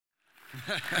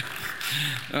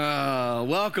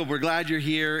Welcome. We're glad you're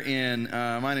here. And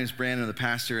my name is Brandon, I'm the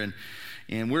pastor,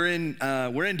 and we're in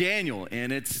Daniel,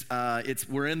 and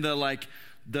we're in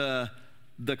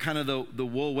the kind of the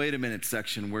whoa, wait a minute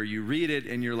section where you read it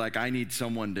and you're like, I need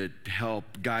someone to help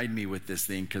guide me with this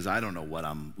thing because I don't know what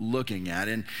I'm looking at.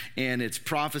 And it's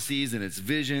prophecies and it's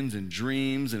visions and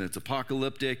dreams and it's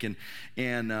apocalyptic and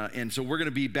so we're going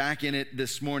to be back in it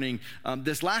this morning.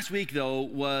 This last week though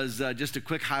was just a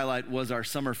quick highlight was our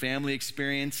summer family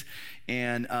experience,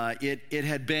 and it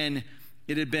had been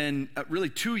really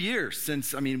 2 years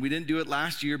since, we didn't do it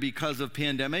last year because of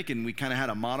pandemic, and we kind of had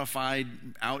a modified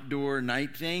outdoor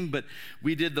night thing, but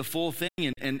we did the full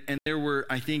thing, and there were,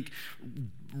 I think,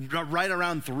 right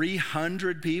around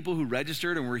 300 people who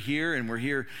registered, and we're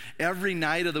here every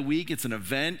night of the week. It's an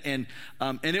event, and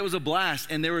it was a blast,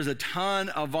 and there was a ton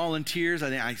of volunteers. I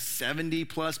think 70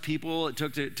 plus people it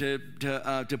took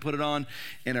to put it on,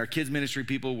 and our kids ministry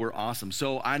people were awesome.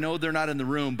 So I know they're not in the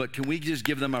room, but can we just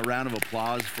give them a round of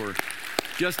applause for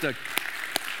just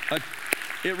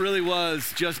it really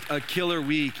was just a killer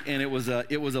week, and it was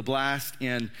a blast.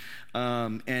 And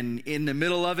in the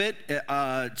middle of it,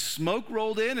 smoke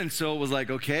rolled in, and so it was like,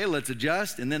 okay, let's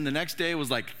adjust. And then the next day was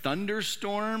like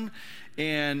thunderstorm,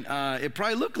 and it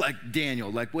probably looked like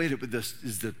Daniel. Like, wait,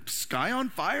 is the sky on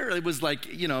fire? It was like,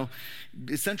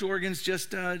 Central Oregon's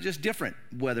just different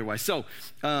weather-wise. So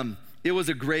it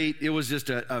was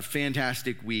just a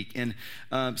fantastic week. And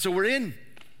so we're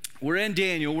in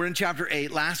Daniel. We're in chapter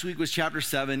 8. Last week was chapter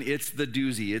 7. It's the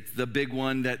doozy. It's the big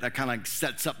one that kind of like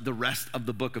sets up the rest of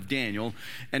the book of Daniel.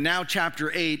 And now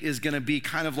chapter 8 is going to be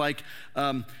kind of like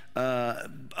a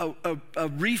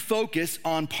refocus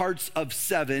on parts of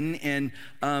 7. And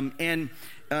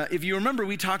if you remember,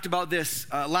 we talked about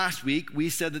this last week. We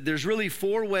said that there's really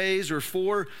 4 ways or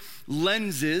 4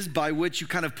 lenses by which you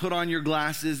kind of put on your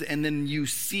glasses and then you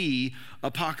see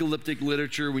apocalyptic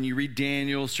literature when you read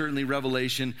Daniel, certainly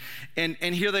Revelation. And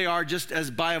here they are, just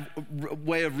as by a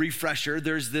way of refresher.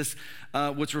 There's this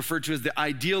what's referred to as the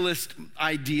idealist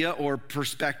idea or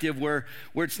perspective where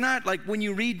it's not like when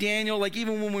you read Daniel, like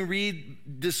even when we read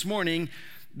this morning,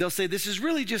 they'll say this is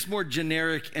really just more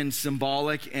generic and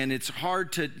symbolic, and it's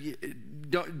hard to,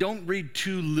 don't read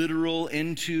too literal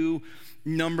into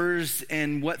numbers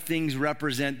and what things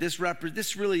represent. This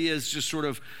really is just sort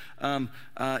of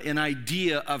an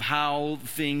idea of how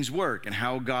things work and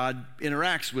how God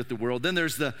interacts with the world. Then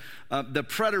there's the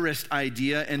preterist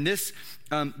idea, and this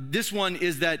one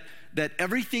is that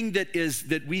everything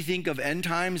that we think of end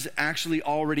times actually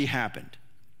already happened.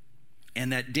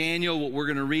 And that Daniel, what we're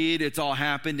going to read, it's all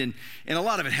happened, and a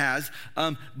lot of it has.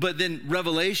 But then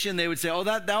Revelation, they would say, oh,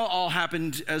 that all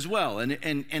happened as well. And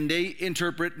they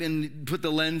interpret and put the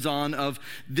lens on of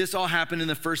this all happened in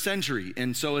the first century.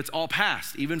 And so it's all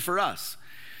past, even for us.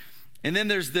 And then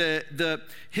there's the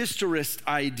historist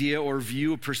idea or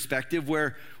view, perspective,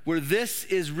 where this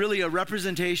is really a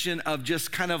representation of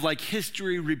just kind of like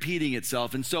history repeating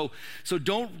itself. And so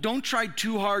don't try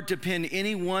too hard to pin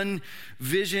any one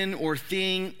vision or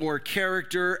thing or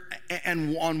character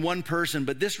and on one person,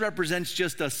 but this represents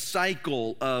just a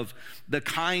cycle of the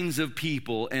kinds of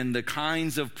people and the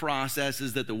kinds of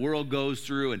processes that the world goes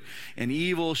through, and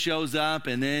evil shows up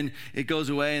and then it goes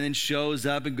away and then shows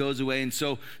up and goes away. And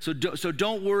so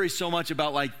don't worry so much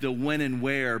about like the when and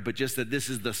where, but just that this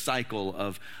is the cycle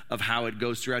of how it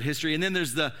goes throughout history. And then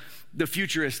there's the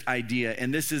futurist idea,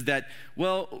 and this is that,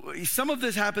 well, some of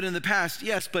this happened in the past,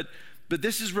 yes, but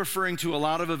this is referring to a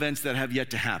lot of events that have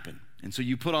yet to happen. And so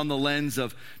you put on the lens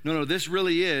of, no, this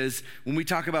really is, when we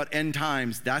talk about end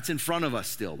times, that's in front of us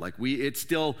still. Like it's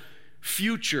still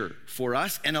future for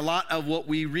us. And a lot of what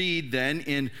we read then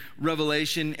in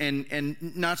Revelation and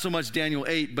not so much Daniel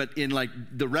 8, but in like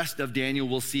the rest of Daniel,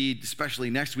 we'll see, especially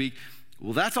next week,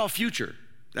 well, that's all future.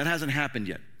 That hasn't happened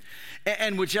yet.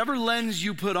 And whichever lens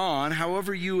you put on,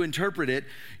 however you interpret it,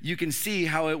 you can see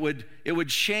how it would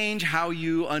change how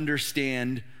you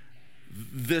understand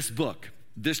this book,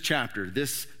 this chapter,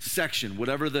 this section,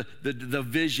 whatever the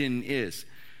vision is.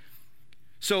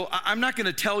 So I'm not going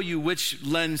to tell you which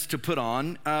lens to put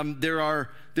on. There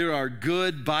are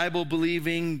good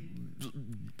Bible-believing,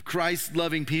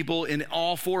 Christ-loving people in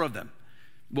all 4 of them.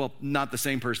 Well, not the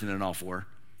same person in all 4.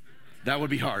 That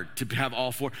would be hard to have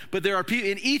all 4. But there are people,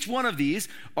 in each one of these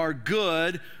are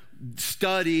good,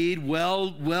 studied,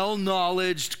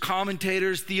 well-knowledged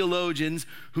commentators, theologians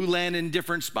who land in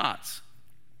different spots.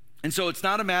 And so it's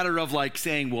not a matter of like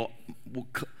saying, well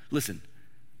listen,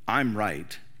 I'm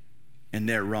right and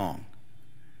they're wrong.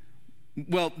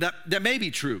 Well, that may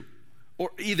be true. Or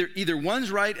either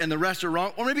one's right and the rest are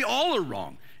wrong, or maybe all are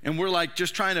wrong. And we're like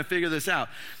just trying to figure this out.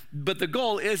 But the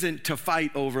goal isn't to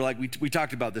fight over, like we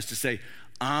talked about this, to say,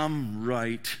 I'm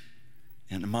right,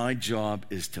 and my job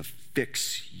is to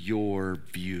fix your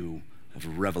view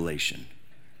of Revelation.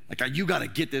 Like, you got to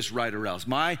get this right or else.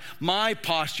 My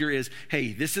posture is,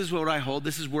 hey, this is what I hold.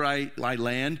 This is where I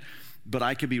land, but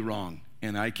I could be wrong.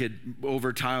 And I could,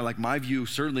 over time, like my view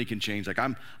certainly can change. Like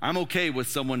I'm okay with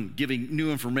someone giving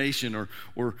new information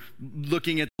or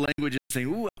looking at the language and saying,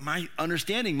 ooh, my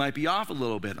understanding might be off a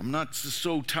little bit. I'm not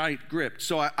so tight gripped.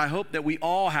 So I hope that we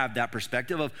all have that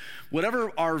perspective of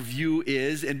whatever our view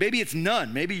is, and maybe it's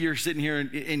none. Maybe you're sitting here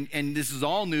and this is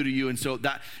all new to you. And so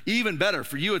that even better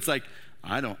for you, it's like,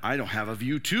 I don't have a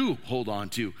view to hold on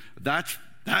to. That's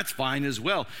fine as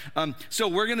well. So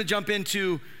we're going to jump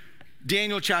into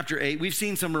Daniel chapter 8. We've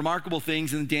seen some remarkable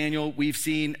things in Daniel. We've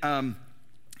seen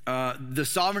the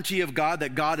sovereignty of God,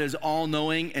 that God is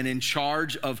all-knowing and in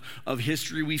charge of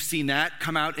history. We've seen that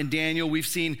come out in Daniel. We've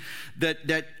seen that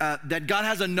God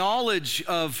has a knowledge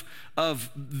of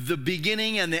the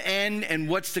beginning and the end and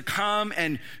what's to come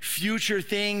and future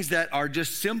things that are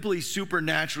just simply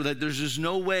supernatural, that there's just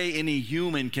no way any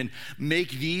human can make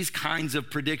these kinds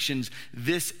of predictions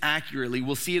this accurately.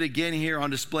 We'll see it again here on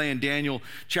display in Daniel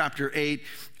chapter 8.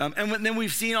 And then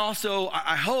we've seen also,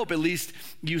 I hope at least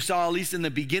you saw, at least in the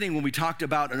beginning when we talked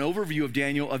about an overview of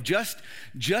Daniel, of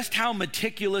just how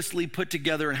meticulously put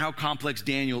together and how complex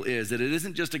Daniel is. That it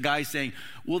isn't just a guy saying,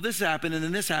 well, this happened and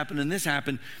then this happened and this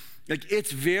happened. Like,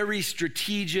 it's very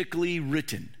strategically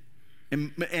written,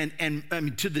 and I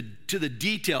mean, to the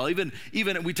detail.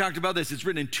 Even we talked about this. It's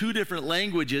written in 2 different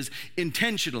languages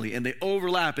intentionally, and they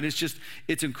overlap, and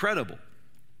it's incredible.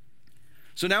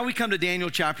 So now we come to Daniel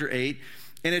chapter 8,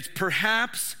 and it's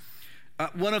perhaps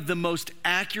one of the most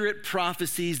accurate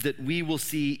prophecies that we will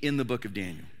see in the book of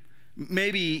Daniel,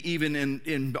 maybe even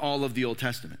in all of the Old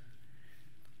Testament.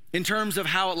 In terms of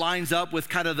how it lines up with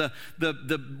kind of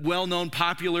the well-known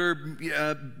popular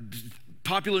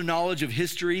knowledge of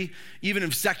history, even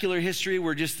of secular history,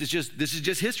 where this is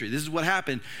just history. This is what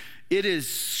happened. It is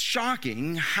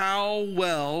shocking how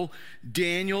well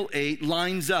Daniel 8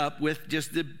 lines up with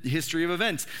just the history of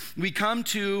events. We come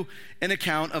to an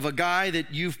account of a guy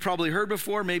that you've probably heard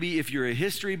before. Maybe if you're a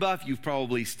history buff, you've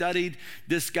probably studied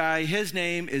this guy. His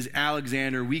name is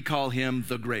Alexander. We call him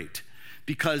the Great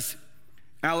because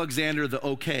Alexander the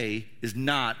OK is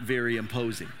not very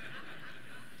imposing.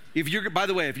 By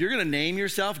the way, if you're going to name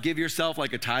yourself, give yourself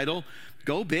like a title,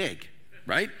 go big,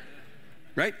 right?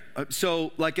 Right?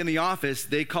 So like in The Office,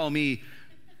 they call me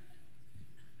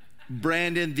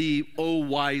Brandon the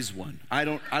Wise One. I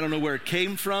don't know where it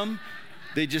came from.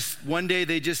 One day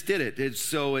they just did it.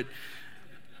 It's on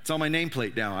my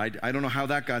nameplate now. I don't know how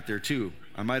that got there too.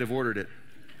 I might have ordered it.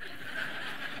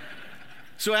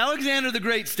 So Alexander the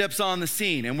Great steps on the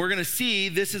scene, and we're going to see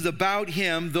this is about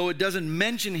him, though it doesn't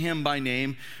mention him by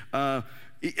name.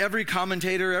 Every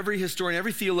commentator, every historian,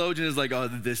 every theologian is like, oh,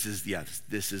 this is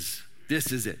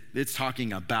it. It's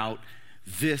talking about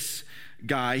this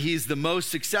guy. He's the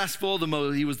most successful,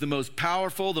 he was the most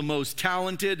powerful, the most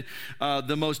talented,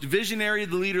 the most visionary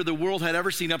the leader the world had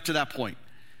ever seen up to that point.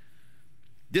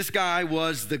 This guy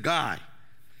was the guy.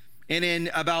 And in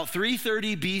about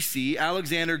 330 BC,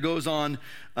 Alexander goes on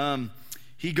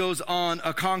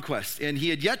a conquest, and he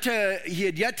had yet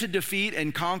to defeat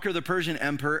and conquer the Persian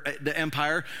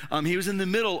Empire. He was in the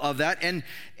middle of that, and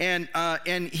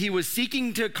he was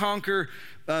seeking to conquer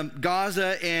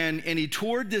Gaza, and he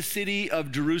toured the city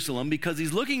of Jerusalem because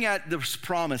he's looking at the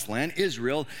promised land,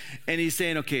 Israel, and he's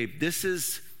saying, okay,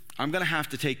 I'm going to have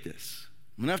to take this.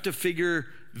 I'm going to have to figure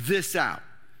this out.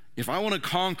 If I want to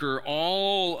conquer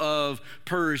all of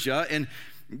Persia, and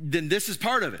then this is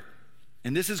part of it.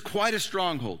 And this is quite a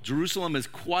stronghold. Jerusalem is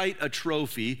quite a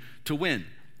trophy to win.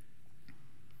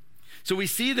 So we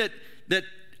see that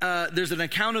there's an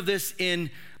account of this in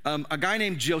a guy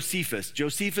named Josephus.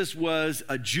 Josephus was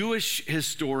a Jewish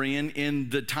historian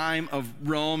in the time of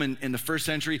Rome in the first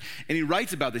century, and he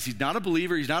writes about this. He's not a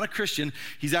believer. He's not a Christian.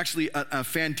 He's actually a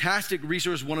fantastic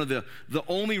resource, one of the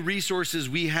only resources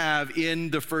we have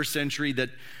in the first century that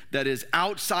is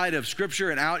outside of Scripture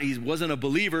and he wasn't a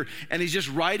believer, and he's just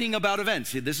writing about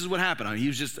events. This is what happened.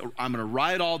 I'm going to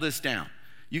write all this down.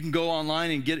 You can go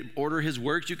online and order his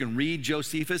works. You can read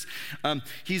Josephus.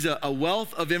 He's a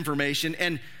wealth of information.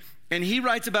 And he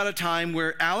writes about a time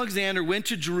where Alexander went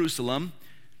to Jerusalem,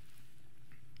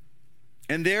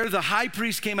 and there the high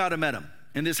priest came out and met him.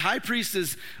 And this high priest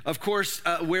is, of course,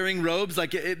 wearing robes.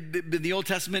 Like in the Old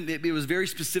Testament, it was very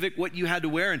specific what you had to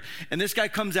wear. And this guy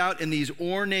comes out in these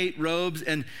ornate robes.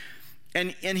 And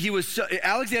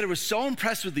Alexander was so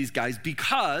impressed with these guys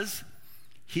because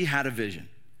he had a vision.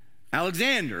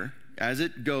 Alexander, as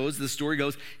it goes, the story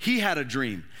goes, he had a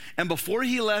dream. And before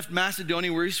he left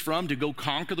Macedonia, where he's from, to go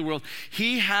conquer the world,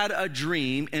 he had a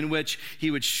dream in which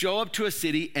he would show up to a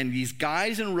city and these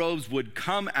guys in robes would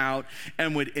come out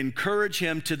and would encourage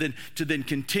him to then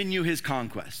continue his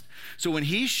conquest. So when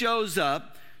he shows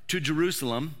up to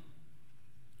Jerusalem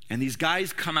and these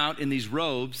guys come out in these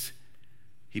robes,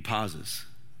 he pauses.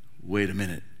 Wait a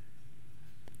minute.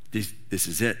 This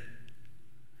is it.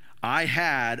 I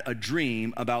had a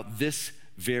dream about this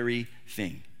very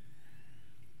thing.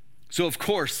 So of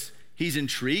course, he's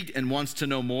intrigued and wants to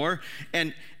know more.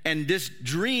 And this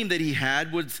dream that he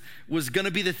had was going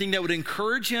to be the thing that would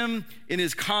encourage him in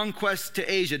his conquest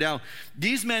to Asia. Now,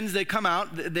 these men, they come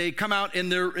out in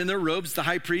their robes, the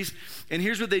high priest, and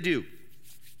here's what they do.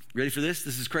 Ready for this?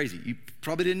 This is crazy. You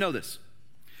probably didn't know this.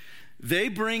 They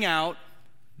bring out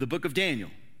the book of Daniel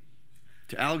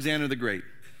to Alexander the Great.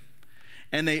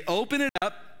 And they open it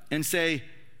up and say,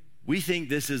 we think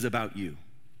this is about you.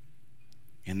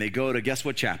 And they go to, guess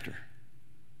what chapter?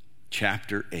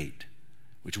 Chapter 8,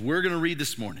 which we're going to read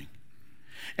this morning.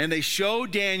 And they show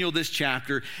Daniel this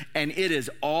chapter, and it's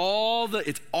all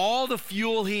the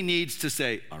fuel he needs to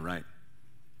say, all right,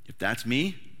 if that's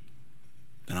me,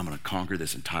 then I'm going to conquer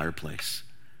this entire place.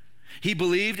 He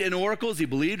believed in oracles. He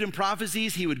believed in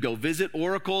prophecies. He would go visit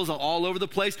oracles all over the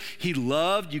place. He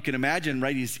loved, you can imagine,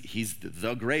 right? He's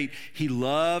the great. He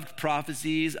loved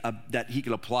prophecies that he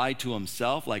could apply to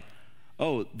himself. Like,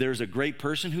 oh, there's a great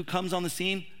person who comes on the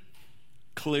scene.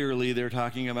 Clearly they're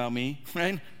talking about me,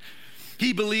 right?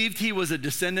 He believed he was a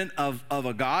descendant of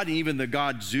a god, even the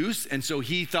god Zeus. And so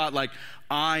he thought like,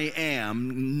 I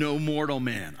am no mortal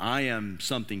man. I am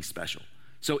something special.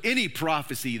 So any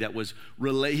prophecy that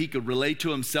he could relate to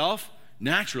himself,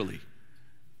 naturally,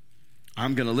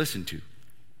 I'm going to listen to.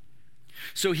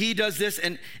 So he does this,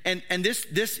 and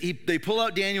they pull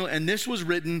out Daniel, and this was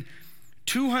written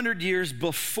 200 years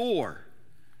before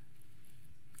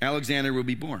Alexander will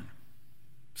be born.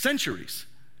 Centuries.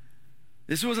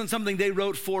 This wasn't something they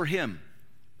wrote for him.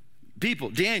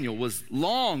 Daniel was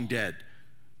long dead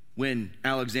when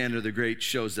Alexander the Great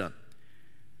shows up.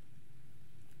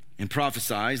 And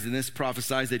prophesies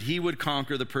that he would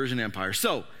conquer the Persian Empire.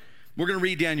 So, we're going to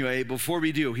read Daniel 8. Before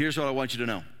we do, here's what I want you to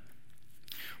know.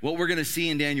 What we're going to see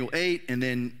in Daniel 8, and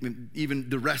then even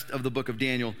the rest of the book of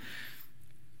Daniel,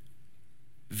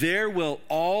 there will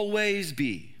always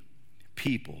be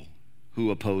people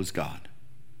who oppose God.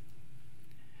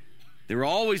 There will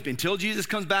always be, until Jesus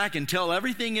comes back, until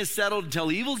everything is settled,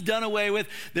 until evil's done away with,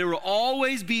 there will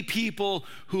always be people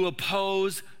who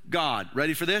oppose God.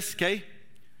 Ready for this? Okay?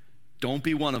 Don't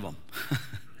be one of them.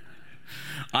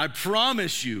 I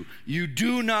promise you, you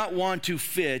do not want to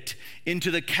fit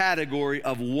into the category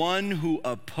of one who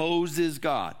opposes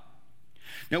God.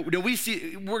 Now we're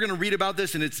going to read about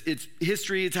this, and it's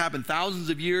history. It's happened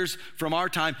thousands of years from our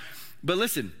time. But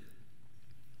listen,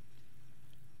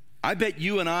 I bet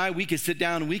you and we could sit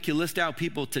down and we could list out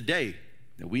people today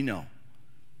that we know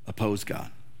oppose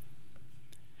God.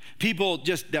 People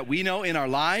just that we know in our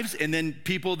lives, and then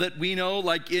people that we know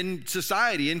like in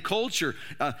society, in culture,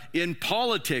 in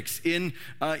politics, in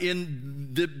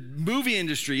the movie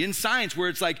industry, in science, where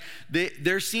it's like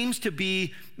there seems to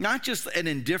be not just an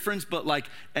indifference, but like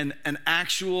an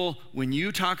actual, when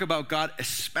you talk about God,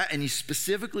 and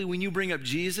specifically when you bring up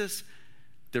Jesus,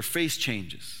 their face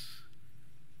changes.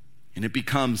 And it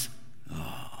becomes,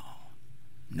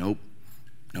 nope,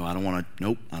 I don't want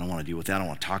to deal with that. I don't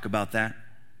want to talk about that.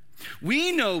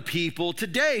 We know people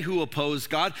today who oppose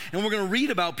God, and we're going to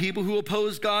read about people who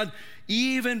oppose God.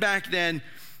 Even back then,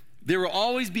 there will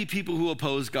always be people who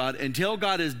oppose God. Until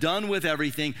God is done with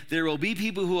everything, there will be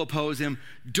people who oppose him.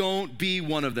 Don't be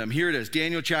one of them. Here it is,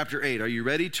 Daniel chapter 8. Are you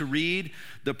ready to read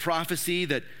the prophecy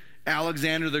that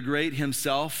Alexander the Great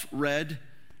himself read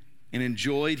and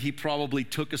enjoyed? He probably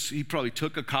took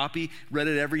a copy, read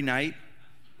it every night,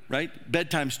 right?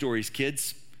 Bedtime stories,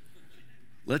 kids.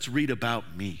 Let's read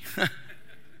about me.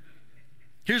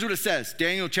 Here's what it says,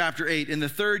 Daniel chapter 8. In the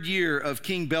 3rd year of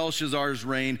King Belshazzar's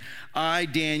reign, I,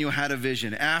 Daniel, had a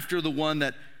vision after the one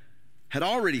that had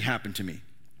already happened to me.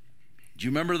 Do you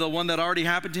remember the one that already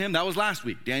happened to him? That was last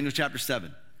week, Daniel chapter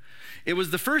 7. It was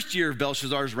the 1st year of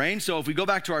Belshazzar's reign. So if we go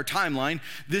back to our timeline,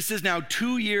 this is now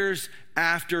 2 years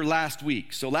after last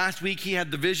week. So last week he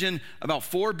had the vision about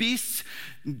 4 beasts.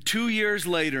 2 years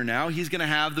later now, he's going to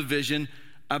have the vision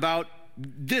about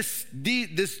these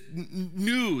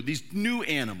new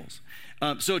animals.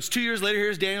 So it's 2 years later.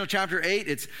 Here's Daniel chapter 8.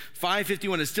 It's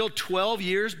 551. It's still 12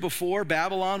 years before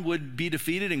Babylon would be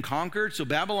defeated and conquered. So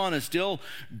Babylon is still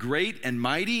great and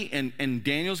mighty, and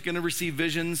Daniel's going to receive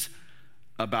visions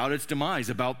about its demise,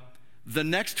 about the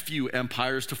next few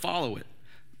empires to follow it.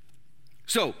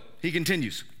 So he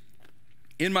continues,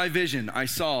 in my vision, I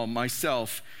saw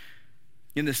myself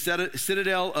in the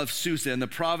citadel of Susa in the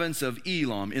province of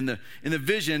Elam. In the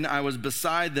vision, I was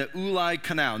beside the Ulai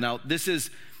Canal. Now, this is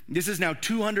now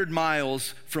 200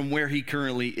 miles from where he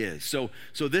currently is. So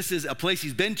this is a place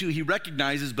he's been to, he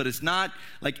recognizes, but it's not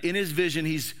like in his vision,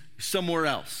 he's somewhere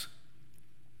else.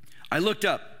 I looked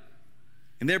up,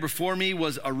 and there before me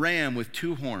was a ram with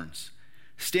 2 horns,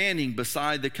 standing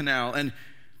beside the canal, and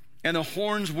the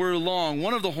horns were long.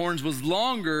 One of the horns was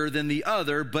longer than the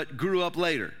other, but grew up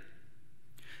later.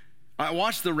 I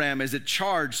watched the ram as it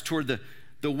charged toward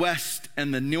the west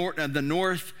and the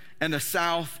north and the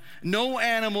south. No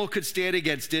animal could stand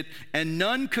against it, and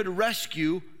none could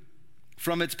rescue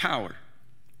from its power.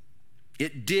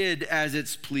 It did as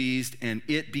it's pleased, and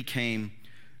it became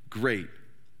great.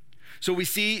 So we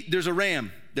see there's a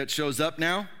ram that shows up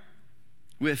now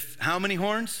with how many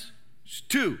horns?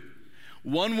 2.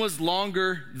 One was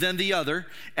longer than the other,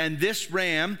 and this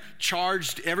ram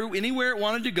charged anywhere it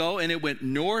wanted to go, and it went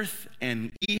north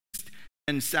and east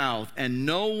and south, and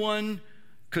no one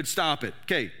could stop it.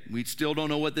 Okay, we still don't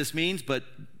know what this means, but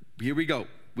here we go.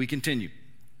 We continue.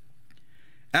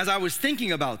 As I was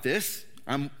thinking about this,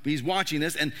 he's watching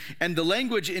this, and the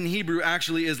language in Hebrew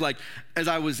actually is like, as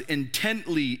I was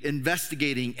intently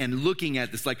investigating and looking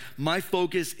at this, like my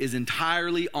focus is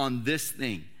entirely on this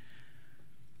thing.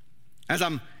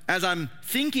 As I'm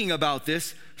thinking about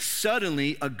this,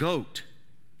 suddenly a goat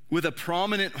with a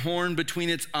prominent horn between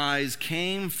its eyes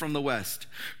came from the west,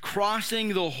 crossing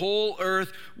the whole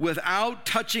earth without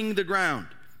touching the ground.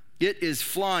 It is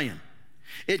flying.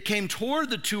 It came toward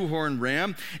the 2-horned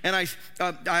ram, and I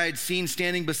had seen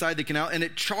standing beside the canal, and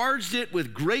it charged it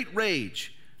with great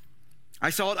rage.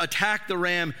 I saw it attack the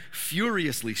ram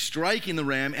furiously, striking the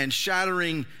ram and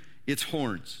shattering its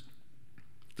horns.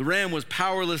 The ram was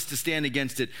powerless to stand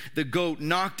against it. The goat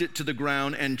knocked it to the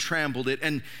ground and trampled it,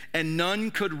 and none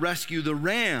could rescue the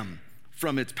ram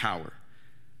from its power.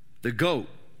 The goat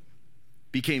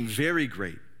became very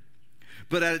great,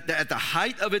 but at the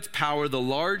height of its power, the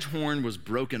large horn was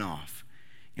broken off,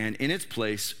 and in its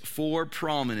place, 4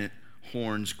 prominent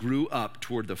horns grew up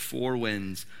toward the 4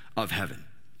 winds of heaven,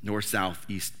 north, south,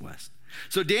 east, west.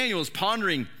 So Daniel is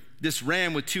pondering this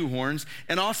ram with 2 horns,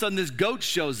 and all of a sudden this goat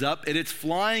shows up and it's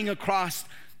flying across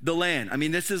the land. I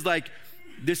mean, this is like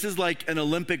an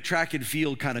Olympic track and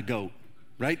field kind of goat,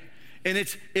 right? And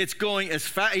it's going as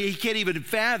fast, he can't even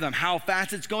fathom how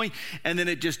fast it's going, and then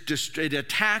it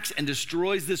attacks and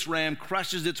destroys this ram,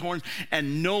 crushes its horns,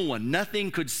 and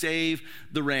nothing could save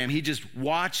the ram. He just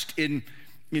watched in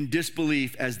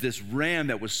disbelief as this ram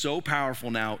that was so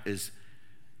powerful now is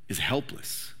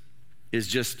helpless, is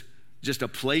just a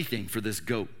plaything for this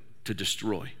goat to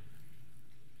destroy.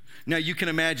 Now you can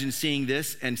imagine seeing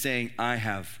this and saying, I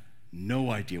have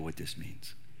no idea what this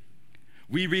means.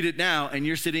 We read it now and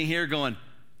you're sitting here going,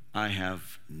 I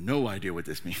have no idea what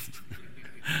this means.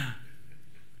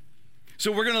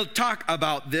 So we're going to talk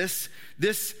about this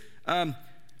goat,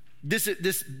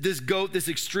 this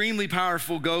extremely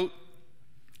powerful goat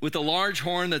with a large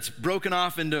horn that's broken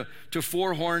off into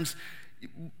 4 horns.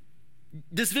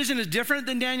 This vision is different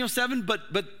than Daniel 7, but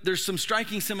there's some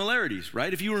striking similarities,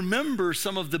 right? If you remember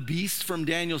some of the beasts from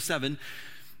Daniel 7,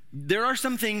 there are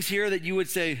some things here that you would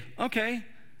say, okay,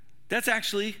 that's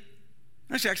actually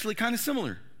kind of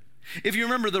similar. If you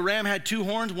remember, the ram had 2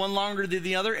 horns, one longer than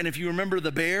the other, and if you remember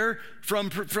the bear from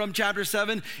chapter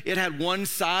 7, it had one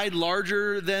side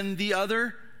larger than the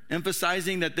other,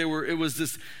 emphasizing that it was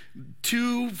this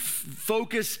 2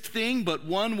 focused thing, but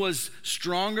one was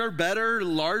stronger, better,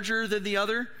 larger than the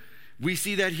other. We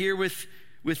see that here with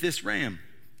this ram.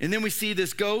 And then we see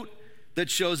this goat that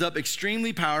shows up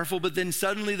extremely powerful, but then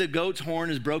suddenly the goat's horn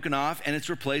is broken off and it's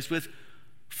replaced with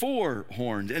 4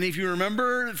 horns. And if you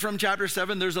remember from chapter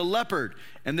 7, there's a leopard,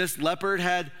 and this leopard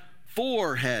had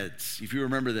 4 heads, if you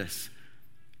remember this.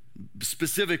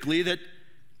 Specifically that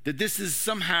this is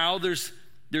somehow, there's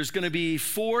going to be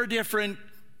 4 different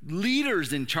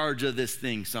leaders in charge of this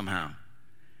thing somehow.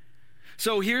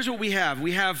 So here's what we have.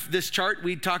 We have this chart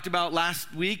we talked about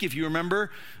last week, if you remember.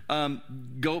 If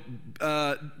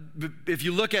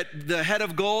you look at the head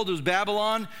of gold, it was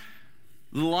Babylon,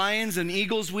 the lions and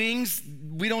eagle's wings.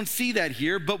 We don't see that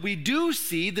here, but we do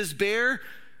see this bear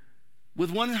with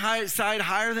one side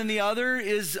higher than the other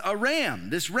is a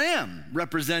ram. This ram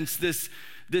represents this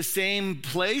same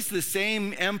place, the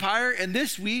same empire, and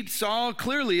this we saw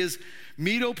clearly is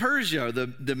Medo-Persia,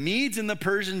 the Medes and the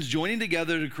Persians joining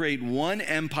together to create one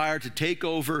empire to take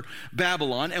over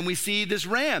Babylon. And we see this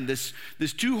ram, this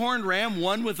two-horned ram,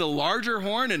 one with a larger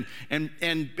horn,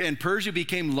 and Persia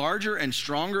became larger and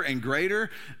stronger and greater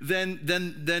than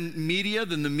Media,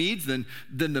 than the Medes, than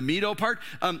the Medo part.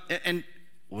 It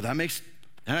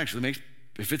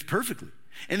fits perfectly.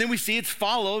 And then we see it's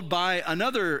followed by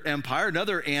another empire,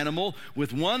 another animal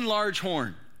with one large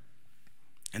horn.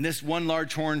 And this one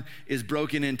large horn is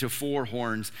broken into 4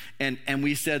 horns. And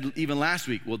we said even last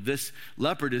week, well, this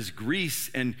leopard is Greece,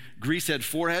 and Greece had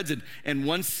 4 heads. And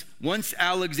once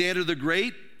Alexander the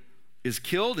Great is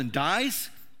killed and dies,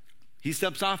 he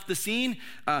steps off the scene.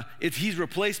 He's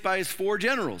replaced by his 4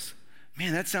 generals.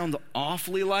 Man, that sounds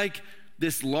awfully like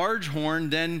this large horn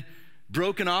then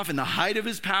broken off in the height of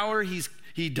his power.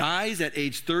 He dies at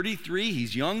age 33.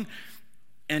 He's young,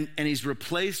 and he's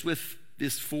replaced with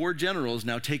his 4 generals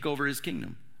now take over his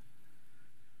kingdom.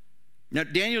 Now,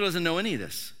 Daniel doesn't know any of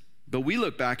this, but we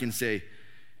look back and say,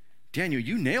 Daniel,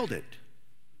 you nailed it.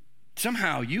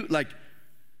 Somehow you, like,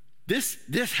 this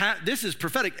is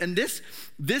prophetic. And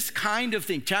this kind of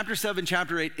thing, chapter 7,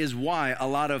 chapter 8, is why a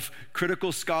lot of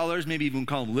critical scholars, maybe even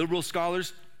call them liberal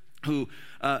scholars, who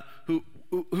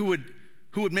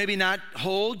would maybe not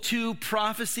hold to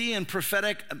prophecy and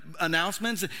prophetic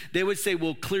announcements, they would say,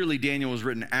 well, clearly Daniel was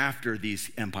written after these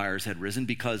empires had risen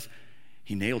because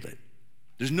he nailed it.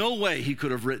 There's no way he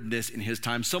could have written this in his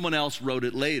time. Someone else wrote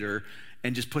it later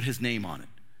and just put his name on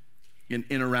it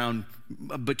in around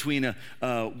between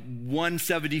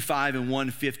 175 and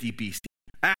 150 BC,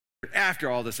 after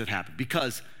all this had happened,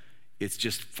 because it's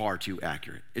just far too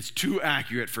accurate. It's too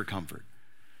accurate for comfort.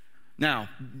 Now,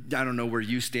 I don't know where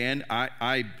you stand.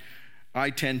 I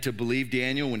tend to believe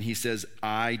Daniel when he says,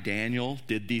 I, Daniel,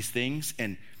 did these things.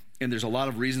 And there's a lot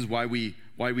of reasons why we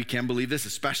can believe this,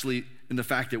 especially in the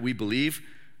fact that we believe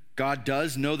God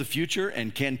does know the future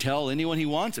and can tell anyone he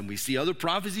wants. And we see other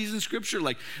prophecies in Scripture.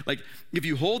 Like if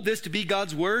you hold this to be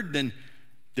God's word, then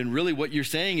really what you're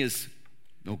saying is,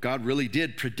 no, God really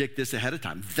did predict this ahead of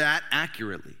time, that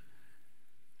accurately.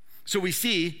 So we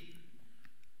see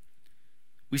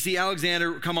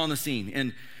Alexander come on the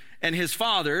scene, and his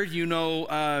father,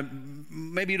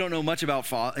 maybe you don't know much about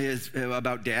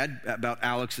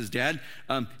Alex's dad.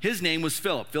 His name was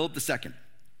Philip II.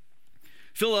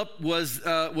 Philip was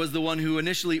the one who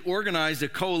initially organized a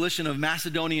coalition of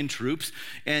Macedonian troops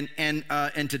and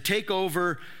to take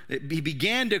over. He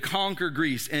began to conquer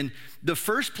Greece, and the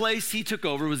first place he took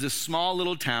over was this small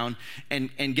little town.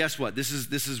 And guess what? This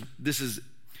is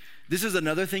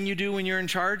another thing you do when you're in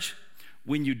charge.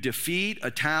 When you defeat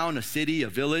a town, a city, a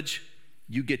village,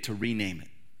 you get to rename it.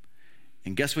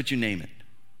 And guess what you name it?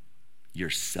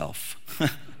 Yourself.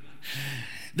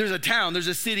 There's a town, there's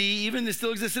a city, even that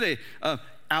still exists today.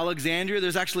 Alexandria,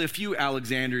 there's actually a few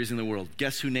Alexandrias in the world.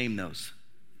 Guess who named those?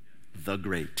 The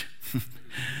Great.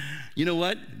 You know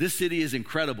what? This city is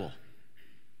incredible.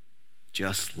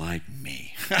 Just like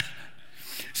me.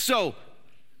 So,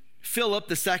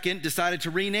 Philip II decided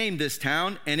to rename this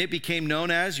town, and it became known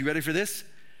as, you ready for this?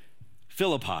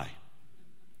 Philippi.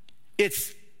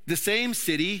 It's the same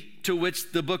city to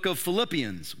which the book of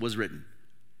Philippians was written.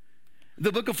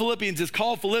 The book of Philippians is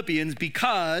called Philippians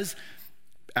because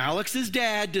Alex's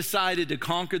dad decided to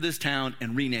conquer this town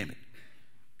and rename it.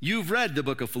 You've read the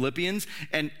book of Philippians,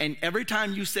 and every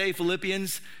time you say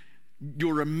Philippians,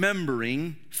 you're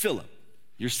remembering Philip.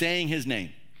 You're saying his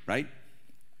name, right?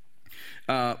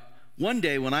 One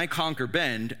day when I conquer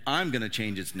Bend, I'm going to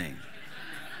change its name.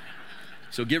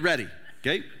 So get ready,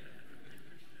 okay?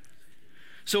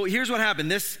 So here's what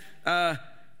happened.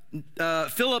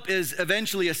 Philip is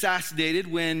eventually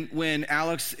assassinated when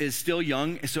Alex is still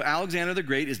young. So Alexander the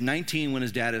Great is 19 when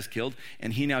his dad is killed,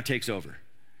 and he now takes over.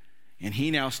 And he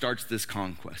now starts this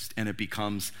conquest, and it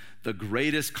becomes the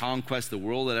greatest conquest the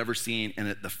world had ever seen,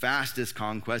 and the fastest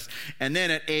conquest. And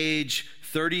then at age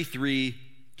 33,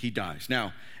 he dies.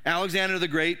 Now, Alexander the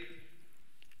Great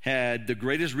had the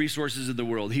greatest resources in the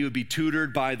world. He would be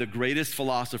tutored by the greatest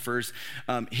philosophers.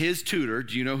 His tutor,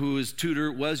 do you know who his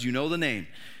tutor was? You know the name.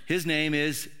 His name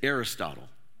is Aristotle.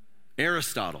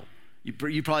 Aristotle.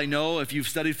 You probably know, if you've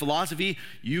studied philosophy,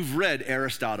 you've read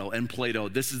Aristotle and Plato.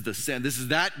 This is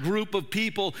that group of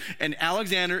people, and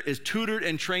Alexander is tutored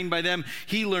and trained by them.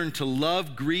 He learned to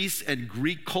love Greece and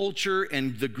Greek culture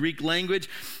and the Greek language.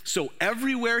 So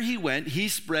everywhere he went, he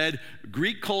spread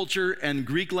Greek culture and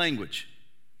Greek language.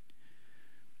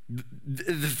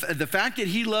 The fact that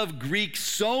he loved Greek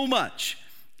so much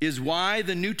is why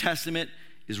the New Testament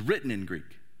is written in Greek.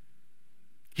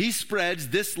 He spreads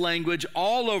this language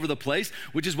all over the place,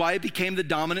 which is why it became the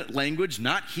dominant language,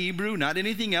 not Hebrew, not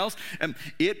anything else.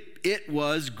 It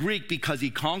was Greek because he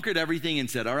conquered everything and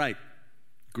said, all right,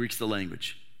 Greek's the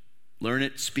language. Learn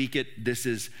it, speak it. This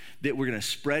is that we're going to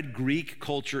spread Greek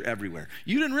culture everywhere.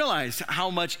 You didn't realize how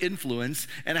much influence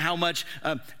and how much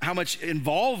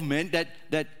involvement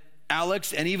that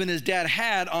Alex and even his dad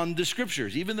had on the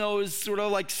scriptures, even though it was sort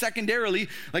of like secondarily,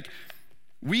 like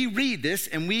we read this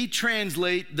and we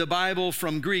translate the Bible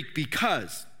from Greek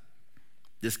because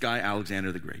this guy,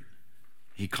 Alexander the Great,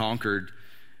 he conquered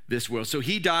this world. So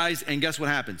he dies, and guess what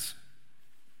happens?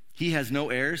 He has no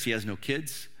heirs, he has no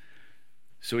kids,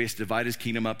 so he has to divide his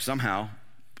kingdom up somehow.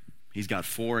 He's got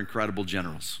 4 incredible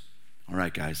generals. All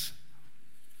right, guys,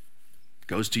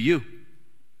 goes to you.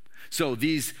 So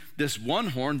this one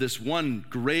horn, this one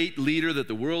great leader that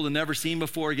the world had never seen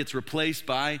before, gets replaced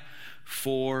by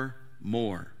 4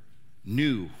 more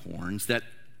new horns that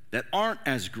aren't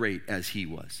as great as he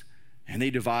was. And they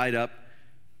divide up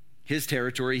his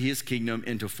territory, his kingdom,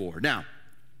 into 4. Now,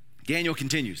 Daniel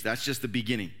continues. That's just the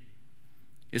beginning.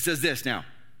 It says this now,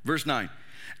 verse 9.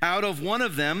 Out of one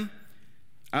of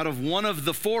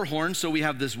the 4 horns, so we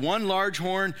have this one large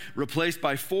horn replaced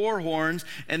by 4 horns,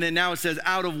 and then now it says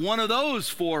out of one of those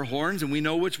 4 horns, and we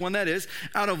know which one that is,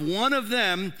 out of one of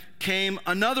them came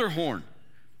another horn,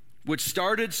 which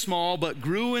started small but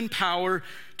grew in power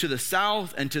to the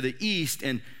south and to the east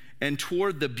and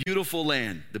toward the beautiful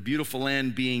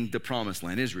land being the promised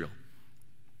land, Israel.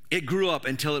 It grew up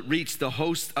until it reached the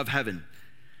hosts of heaven.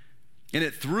 And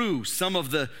it threw some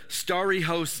of the starry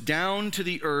hosts down to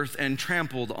the earth and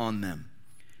trampled on them.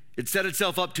 It set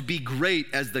itself up to be great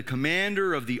as the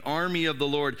commander of the army of the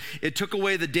Lord. It took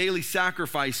away the daily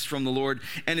sacrifice from the Lord,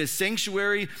 and his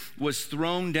sanctuary was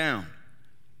thrown down.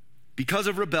 Because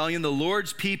of rebellion, the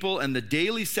Lord's people and the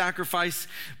daily sacrifice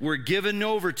were given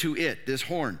over to it, this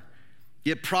horn.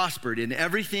 It prospered in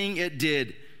everything it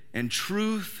did, and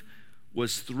truth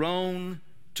was thrown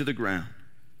to the ground.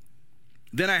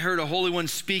 Then I heard a holy one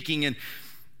speaking, and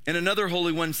another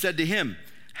holy one said to him,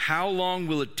 how long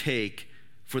will it take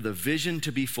for the vision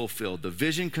to be fulfilled? The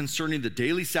vision concerning the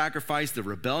daily sacrifice, the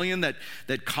rebellion that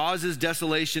causes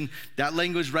desolation. That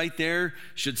language right there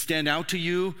should stand out to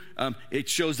you. It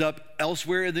shows up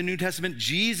elsewhere in the New Testament.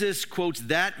 Jesus quotes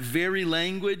that very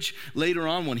language later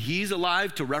on when he's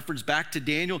alive to reference back to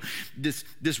Daniel.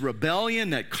 This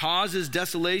rebellion that causes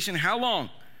desolation. How long?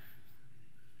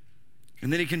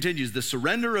 And then he continues, the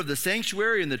surrender of the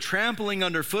sanctuary and the trampling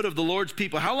underfoot of the Lord's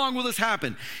people. How long will this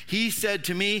happen? He said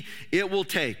to me, it will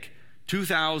take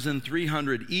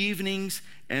 2,300 evenings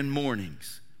and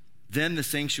mornings. Then the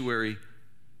sanctuary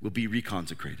will be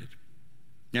reconsecrated.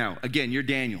 Now, again, you're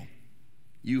Daniel.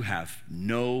 You have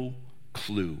no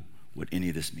clue what any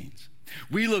of this means.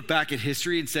 We look back at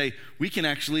history and say, we can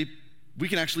actually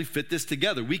fit this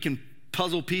together. We can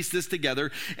puzzle piece this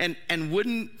together. And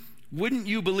wouldn't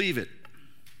you believe it?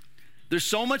 There's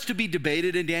so much to be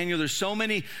debated in Daniel. There's so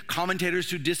many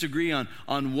commentators who disagree on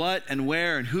what and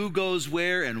where and who goes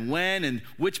where and when and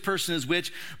which person is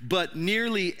which. But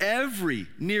nearly every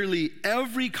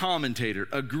commentator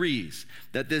agrees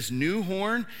that this new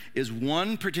horn is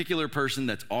one particular person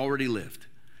that's already lived.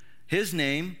 His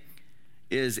name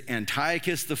is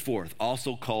Antiochus IV,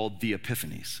 also called the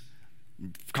Epiphanes,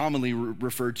 commonly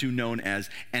referred to, known as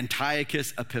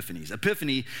Antiochus Epiphanes.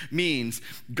 Epiphany means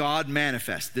God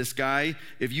manifest. This guy,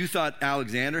 if you thought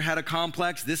Alexander had a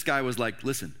complex, this guy was like,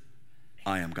 listen,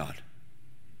 I am God.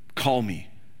 Call me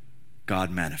God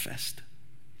manifest.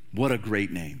 What a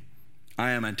great name.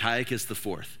 I am Antiochus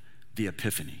IV, the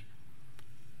Epiphany.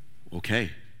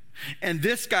 Okay. And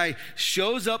this guy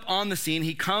shows up on the scene.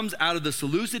 He comes out of the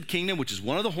Seleucid kingdom, which is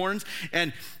one of the horns,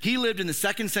 and he lived in the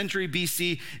 2nd century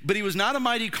BC, but he was not a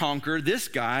mighty conqueror. This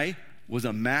guy was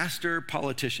a master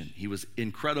politician. He was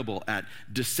incredible at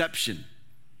deception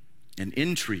and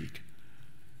intrigue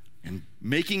and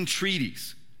making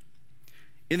treaties.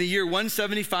 In the year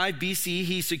 175 BC,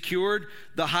 he secured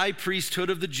the high priesthood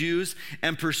of the Jews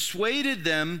and persuaded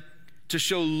them to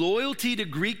show loyalty to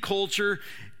Greek culture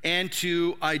and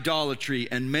to idolatry.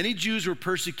 And many Jews were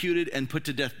persecuted and put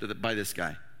to death by this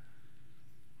guy.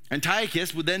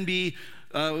 Antiochus would then be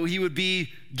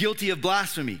guilty of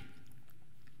blasphemy.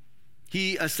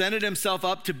 He ascended himself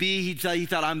up to be, he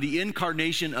thought, I'm the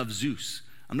incarnation of Zeus.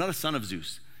 I'm not a son of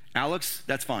Zeus. Alex,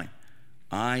 that's fine.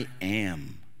 I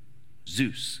am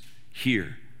Zeus,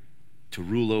 here to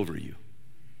rule over you.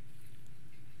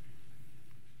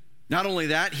 Not only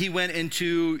that, he went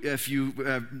into, if you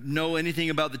know anything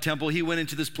about the temple, he went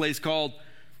into this place called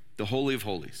the Holy of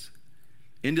Holies,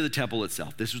 into the temple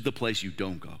itself. This was the place you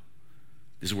don't go.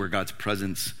 This is where God's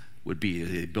presence would be.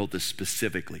 They built this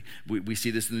specifically. We see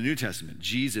this in the New Testament.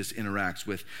 Jesus interacts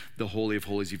with the Holy of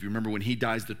Holies. If you remember, when he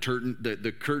dies, the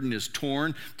curtain is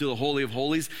torn to the Holy of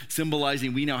Holies,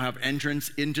 symbolizing we now have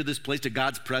entrance into this place, to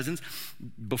God's presence.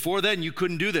 Before then, you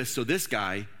couldn't do this. So this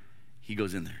guy, he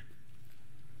goes in there.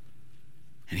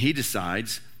 And he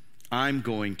decides, I'm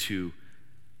going to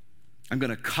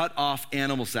cut off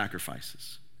animal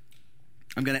sacrifices.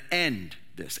 I'm going to end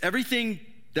this. Everything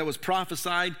that was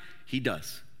prophesied, he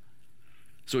does.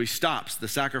 So he stops the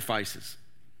sacrifices.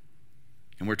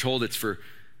 And we're told it's for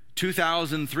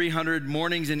 2,300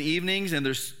 mornings and evenings, and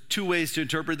there's two ways to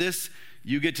interpret this.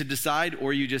 You get to decide,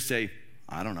 or you just say,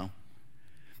 I don't know.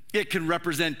 It could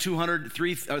represent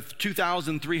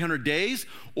 2,300 days,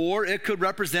 or it could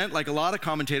represent, like a lot of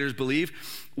commentators believe,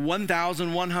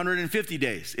 1,150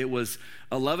 days. It was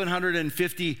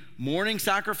 1,150 morning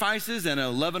sacrifices and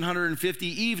 1,150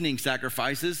 evening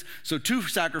sacrifices. So 2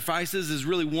 sacrifices is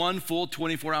really one full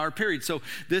 24-hour period. So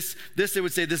this they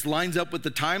would say this lines up with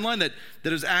the timeline that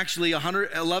is actually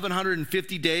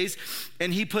 1,150 days.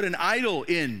 And he put an idol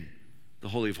in the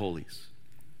Holy of Holies.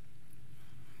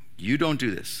 You don't do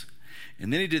this.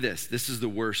 And then he did this. This is the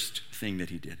worst thing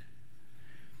that he did.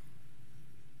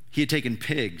 He had taken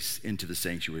pigs into the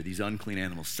sanctuary, these unclean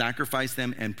animals, sacrificed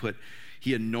them, and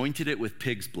he anointed it with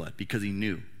pig's blood, because he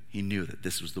knew that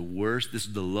this was the worst, this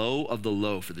was the low of the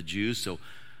low for the Jews. So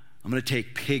I'm going to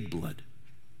take pig blood,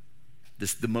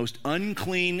 the most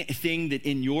unclean thing that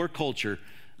in your culture,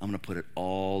 I'm going to put it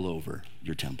all over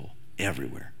your temple,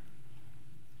 everywhere,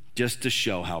 just to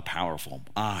show how powerful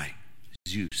I,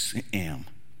 Zeus, am.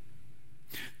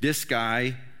 This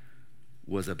guy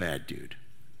was a bad dude.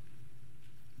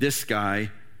 This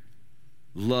guy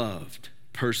loved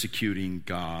persecuting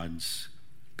God's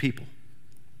people.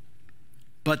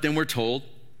 But then we're told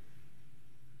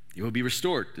it will be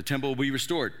restored. The temple will be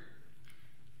restored.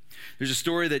 There's a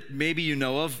story that maybe you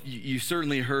know of. You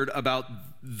certainly heard about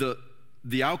the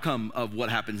outcome of what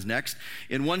happens next.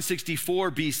 In 164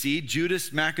 BC,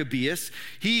 Judas Maccabeus,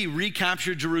 he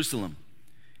recaptured Jerusalem.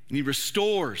 And he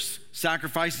restores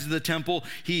sacrifices to the temple.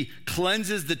 He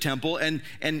cleanses the temple. And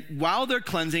while they're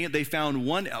cleansing it, they found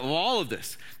one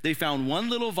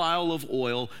little vial of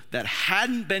oil that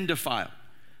hadn't been defiled.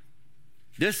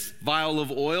 This vial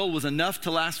of oil was enough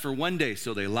to last for 1 day,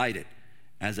 so they light it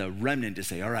as a remnant to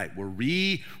say, all right, we're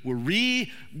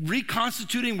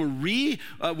reconstituting, we're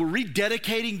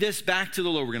rededicating this back to the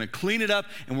Lord. We're going to clean it up,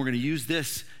 and we're going to use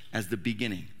this as the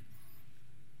beginning.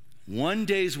 1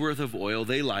 day's worth of oil,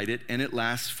 they light it, and it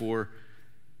lasts for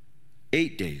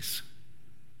 8 days.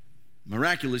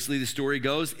 Miraculously, the story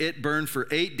goes, it burned for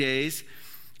 8 days,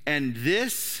 and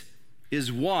this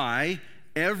is why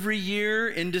every year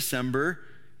in December,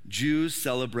 Jews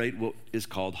celebrate what is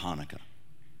called Hanukkah.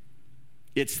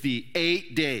 It's the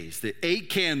 8 days, the 8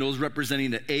 candles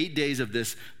representing the 8 days of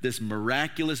this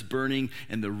miraculous burning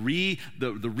and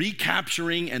the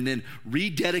recapturing and then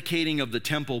rededicating of the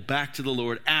temple back to the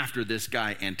Lord after this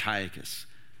guy Antiochus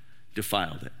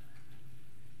defiled it.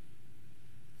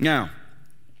 Now,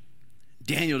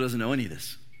 Daniel doesn't know any of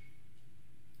this.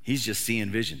 He's just seeing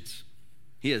visions.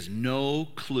 He has no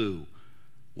clue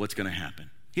what's going to happen.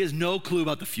 He has no clue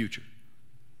about the future.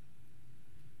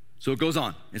 So it goes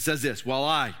on. It says this, while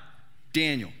I,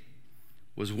 Daniel,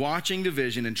 was watching the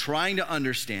vision and trying to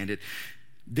understand it,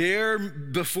 there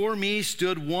before me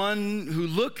stood one who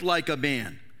looked like a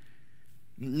man.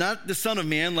 Not the son of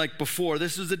man like before.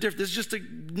 This is just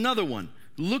another one.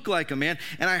 Looked like a man.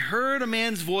 And I heard a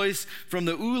man's voice from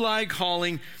the Ulai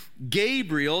calling,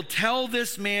 Gabriel, tell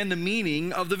this man the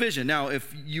meaning of the vision. Now,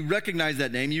 if you recognize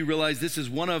that name, you realize this is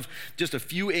one of just a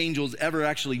few angels ever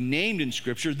actually named in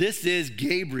Scripture. This is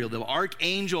Gabriel, the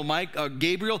archangel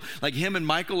Gabriel, like him and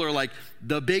Michael are like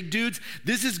the big dudes.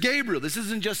 This is Gabriel. This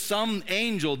isn't just some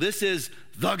angel. This is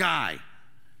the guy.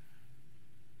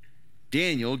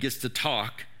 Daniel gets to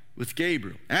talk with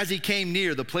Gabriel. As he came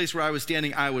near the place where I was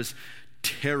standing, I was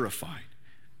terrified.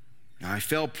 I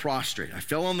fell prostrate. I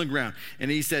fell on the ground.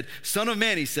 And he said, Son of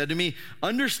man, he said to me,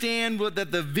 understand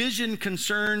that the vision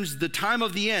concerns the time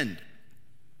of the end.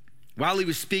 While he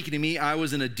was speaking to me, I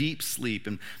was in a deep sleep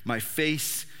and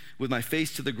with my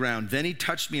face to the ground. Then he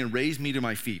touched me and raised me to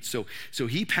my feet. So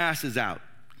he passes out.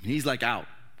 He's like out,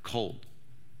 cold.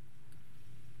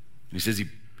 And he says,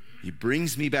 he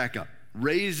brings me back up,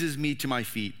 raises me to my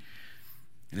feet.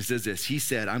 And it says this, he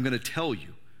said, I'm going to tell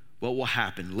you what will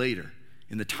happen later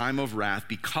in the time of wrath,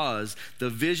 because the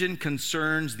vision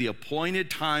concerns the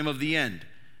appointed time of the end.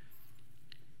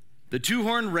 The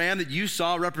two-horned ram that you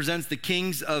saw represents the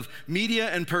kings of Media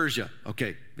and Persia.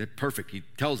 Okay, perfect. He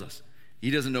tells us. He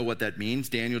doesn't know what that means.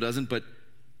 Daniel doesn't, but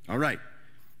All right.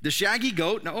 The shaggy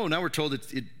goat, now we're told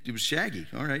it was shaggy.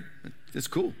 All right, that's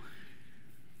cool.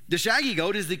 The shaggy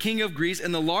goat is the king of Greece,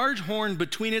 and the large horn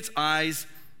between its eyes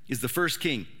is the first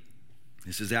king.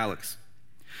 This is Alex.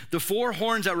 The 4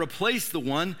 horns that replace the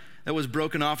one that was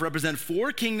broken off represent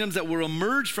 4 kingdoms that will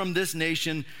emerge from this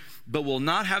nation, but will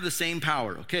not have the same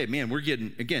power. Okay, man, we're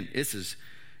getting, again, this is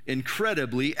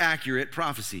incredibly accurate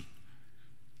prophecy.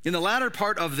 In the latter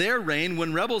part of their reign,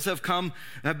 when rebels have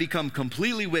become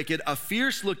completely wicked, a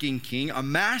fierce-looking king, a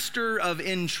master of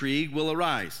intrigue, will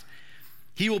arise.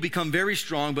 He will become very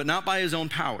strong, but not by his own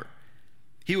power.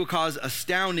 He will cause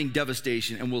astounding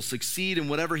devastation and will succeed in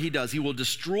whatever he does. He will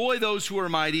destroy those who are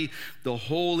mighty, the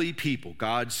holy people,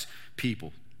 God's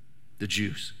people, the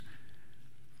Jews.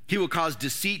 He will cause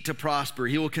deceit to prosper.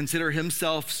 He will consider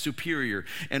himself superior.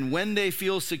 And when they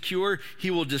feel secure,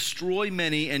 he will destroy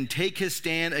many and take his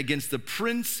stand against the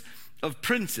prince of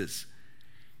princes.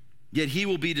 Yet he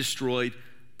will be destroyed,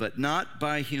 but not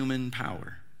by human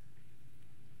power.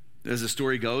 As the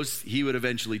story goes, he would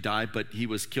eventually die, but he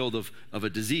was killed of a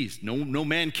disease. No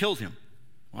man killed him.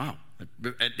 Wow,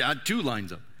 that 2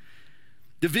 lines up.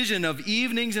 The vision of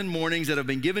evenings and mornings that have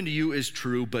been given to you is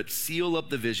true, but seal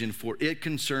up the vision, for it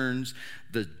concerns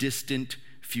the distant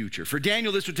future. For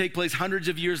Daniel, this would take place hundreds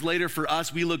of years later. For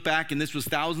us, we look back, and this was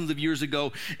thousands of years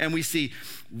ago, and we see,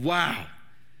 wow,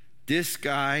 this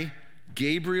guy,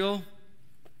 Gabriel,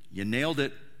 you nailed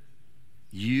it.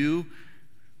 You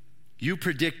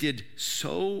predicted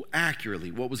so accurately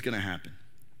what was going to happen.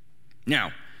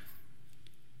 Now,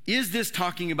 is this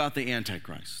talking about the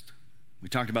Antichrist? We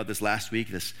talked about this last week.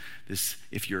 This,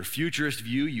 if you're a futurist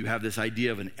view, you have this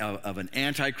idea of an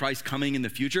Antichrist coming in the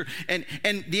future. And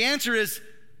the answer is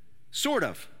sort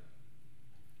of.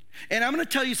 And I'm going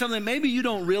to tell you something that maybe you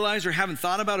don't realize or haven't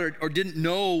thought about or didn't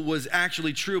know was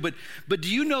actually true. But do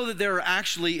you know that there are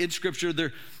actually, in Scripture,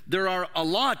 there are a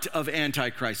lot of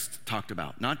Antichrists talked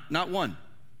about, not one.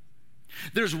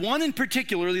 There's one in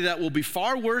particular that will be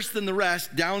far worse than the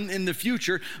rest down in the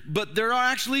future, but there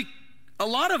are actually a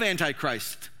lot of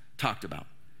Antichrist talked about.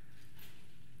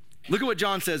 Look at what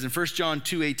John says in 1 John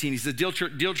 2:18. He says,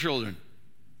 Dear children,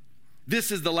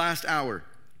 this is the last hour,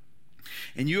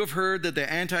 and you have heard that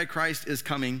the Antichrist is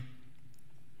coming.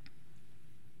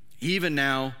 Even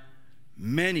now,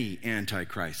 many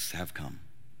Antichrists have come.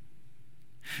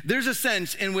 There's a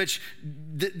sense in which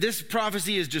this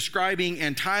prophecy is describing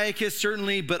Antiochus,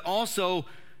 certainly, but also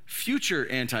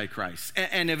future Antichrists,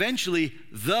 and eventually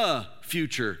the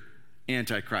future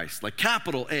Antichrist, like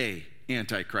capital A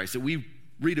Antichrist that we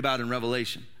read about in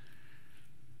Revelation.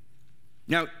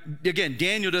 Now, again,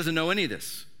 Daniel doesn't know any of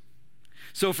this.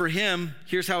 So for him,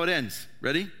 here's how it ends.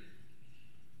 Ready?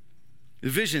 The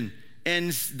vision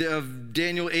of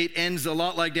Daniel 8 ends a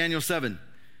lot like Daniel 7.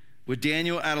 With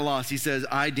Daniel at a loss, he says,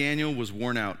 I, Daniel, was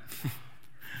worn out.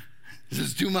 This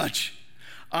is too much.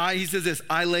 He says this,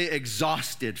 I lay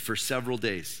exhausted for several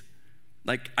days.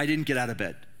 Like I didn't get out of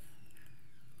bed.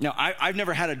 Now, I've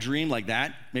never had a dream like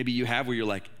that. Maybe you have, where you're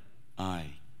like, I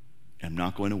am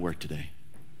not going to work today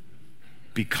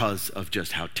because of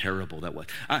just how terrible that was.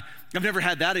 I've never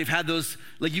had that. I've had those,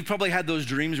 like you've probably had those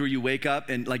dreams where you wake up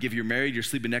and like if you're married, you're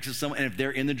sleeping next to someone, and if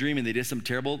they're in the dream and they did something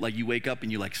terrible, like you wake up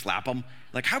and you like slap them.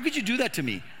 Like, how could you do that to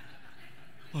me?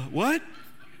 What?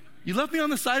 You left me on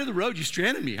the side of the road. You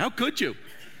stranded me. How could you?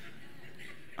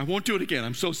 I won't do it again.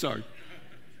 I'm so sorry.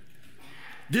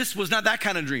 This was not that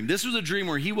kind of dream. This was a dream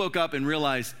where he woke up and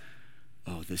realized,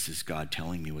 oh, this is God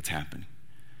telling me what's happening.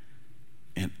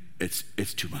 And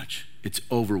it's too much. It's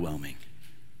overwhelming.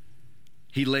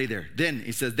 He lay there. Then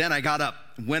he says, then I got up,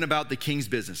 went about the king's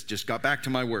business, just got back to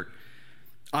my work.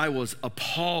 I was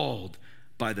appalled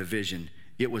by the vision.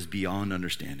 It was beyond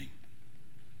understanding.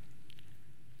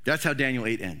 That's how Daniel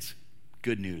 8 ends.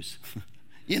 Good news.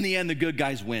 In the end, the good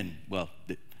guys win. Well,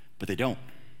 but they don't.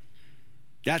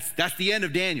 That's the end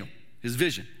of Daniel, his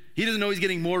vision. He doesn't know he's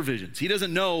getting more visions. He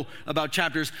doesn't know about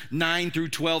chapters 9 through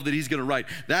 12 that he's going to write.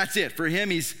 That's it. For him,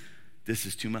 this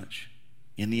is too much.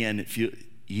 In the end, it feels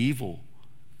evil.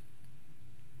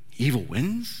 Evil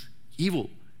wins? Evil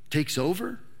takes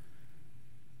over?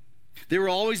 There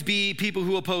will always be people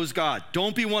who oppose God.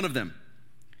 Don't be one of them.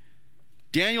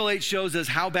 Daniel 8 shows us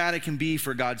how bad it can be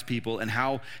for God's people and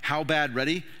how bad,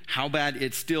 ready? How bad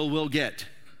it still will get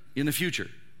in the future.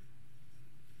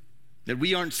 That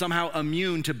we aren't somehow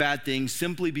immune to bad things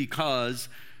simply because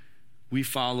we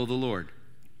follow the Lord.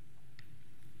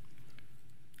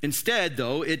 Instead,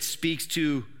 though, it speaks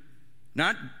to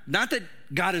not that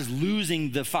God is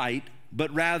losing the fight,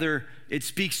 but rather it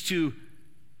speaks to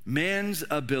man's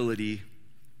ability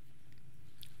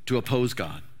to oppose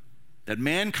God. That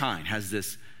mankind has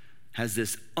this has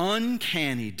this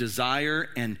uncanny desire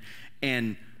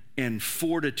and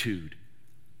fortitude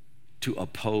to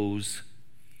oppose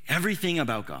everything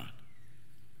about God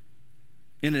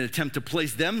in an attempt to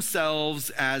place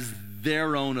themselves as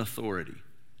their own authority.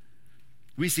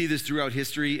 We see this throughout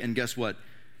history, and guess what?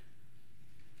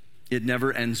 It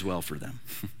never ends well for them.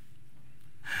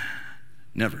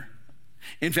 Never.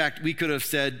 In fact, we could have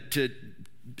said to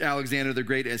Alexander the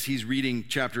Great as he's reading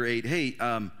chapter 8, hey,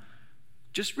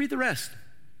 just read the rest.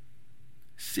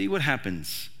 See what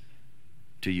happens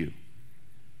to you.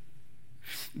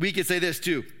 We could say this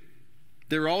too.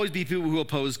 There will always be people who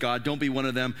oppose God. Don't be one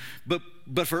of them.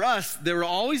 But for us, there will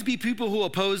always be people who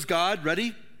oppose God.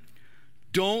 Ready?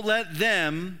 Don't let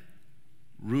them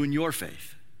ruin your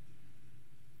faith.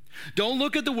 Don't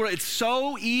look at the world. It's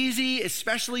so easy,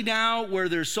 especially now where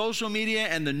there's social media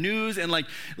and the news, and like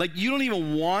you don't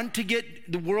even want to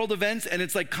get the world events, and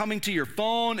it's like coming to your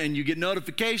phone and you get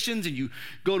notifications and you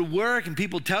go to work and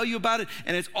people tell you about it,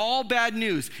 and it's all bad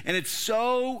news. And it's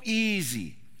so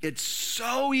easy. It's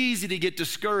so easy to get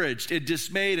discouraged and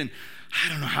dismayed, and I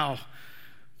don't know how.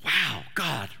 Wow,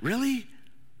 God, really?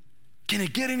 Can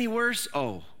it get any worse?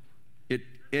 Oh,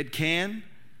 it can,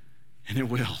 and it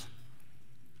will.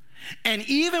 And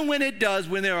even when it does,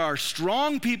 when there are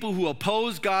strong people who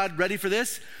oppose God, ready for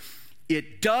this?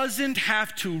 It doesn't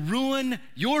have to ruin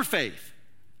your faith.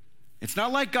 It's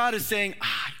not like God is saying,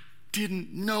 I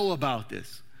didn't know about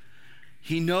this.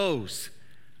 He knows.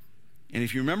 And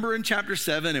if you remember in chapter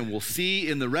 7, and we'll see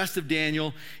in the rest of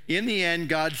Daniel, in the end,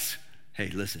 God's, hey,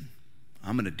 listen,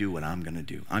 I'm going to do what I'm going to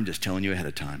do. I'm just telling you ahead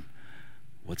of time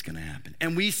what's going to happen.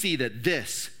 And we see that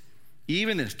this,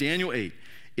 even this, Daniel 8,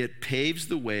 it paves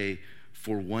the way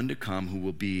for one to come who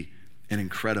will be an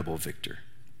incredible victor.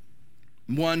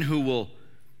 One who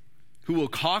will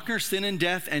conquer sin and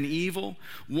death and evil.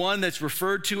 One that's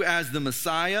referred to as the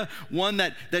Messiah. One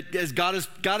that as God is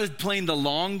playing the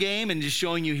long game and just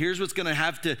showing you here's what's going to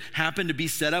have to happen to be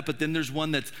set up, but then there's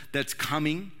one that's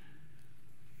coming.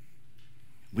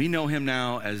 We know him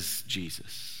now as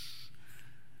Jesus.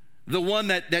 The one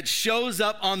that shows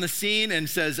up on the scene and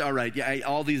says, all right, yeah,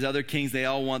 all these other kings, they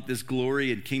all want this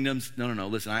glory and kingdoms. No,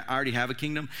 listen, I already have a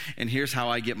kingdom, and here's how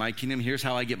I get my kingdom. Here's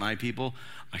how I get my people.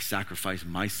 I sacrifice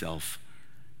myself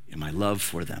in my love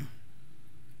for them.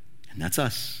 And that's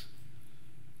us.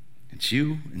 It's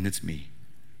you, and it's me.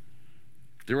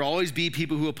 There will always be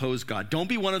people who oppose God. Don't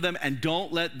be one of them, and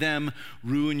don't let them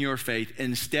ruin your faith.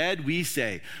 Instead, we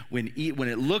say, when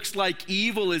it looks like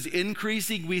evil is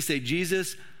increasing, we say,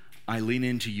 Jesus, I lean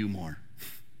into you more.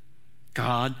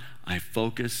 God, I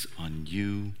focus on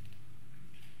you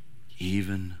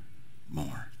even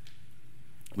more.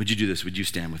 Would you do this? Would you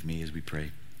stand with me as we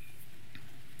pray?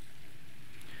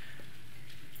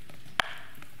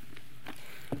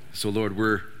 So, Lord,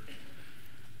 we're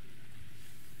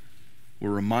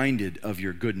reminded of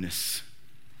your goodness.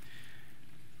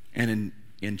 And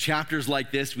in chapters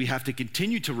like this, we have to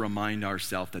continue to remind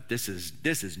ourselves that this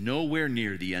is nowhere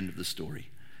near the end of the story.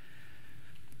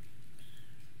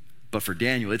 But for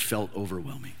Daniel, it felt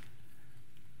overwhelming.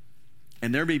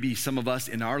 And there may be some of us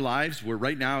in our lives where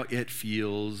right now it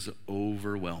feels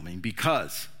overwhelming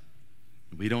because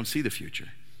we don't see the future.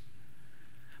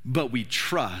 But we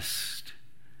trust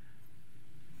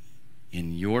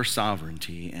in your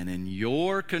sovereignty and in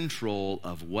your control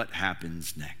of what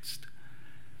happens next.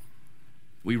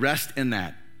 We rest in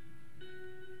that.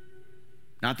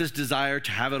 Not this desire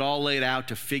to have it all laid out,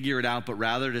 to figure it out, but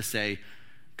rather to say,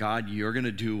 God, you're going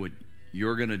to do what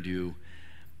you're going to do.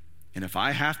 And if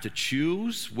I have to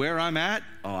choose where I'm at,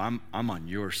 I'm on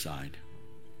your side,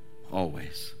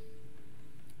 always.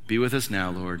 Be with us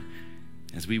now, Lord,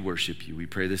 as we worship you. We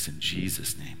pray this in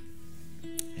Jesus' name.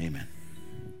 Amen.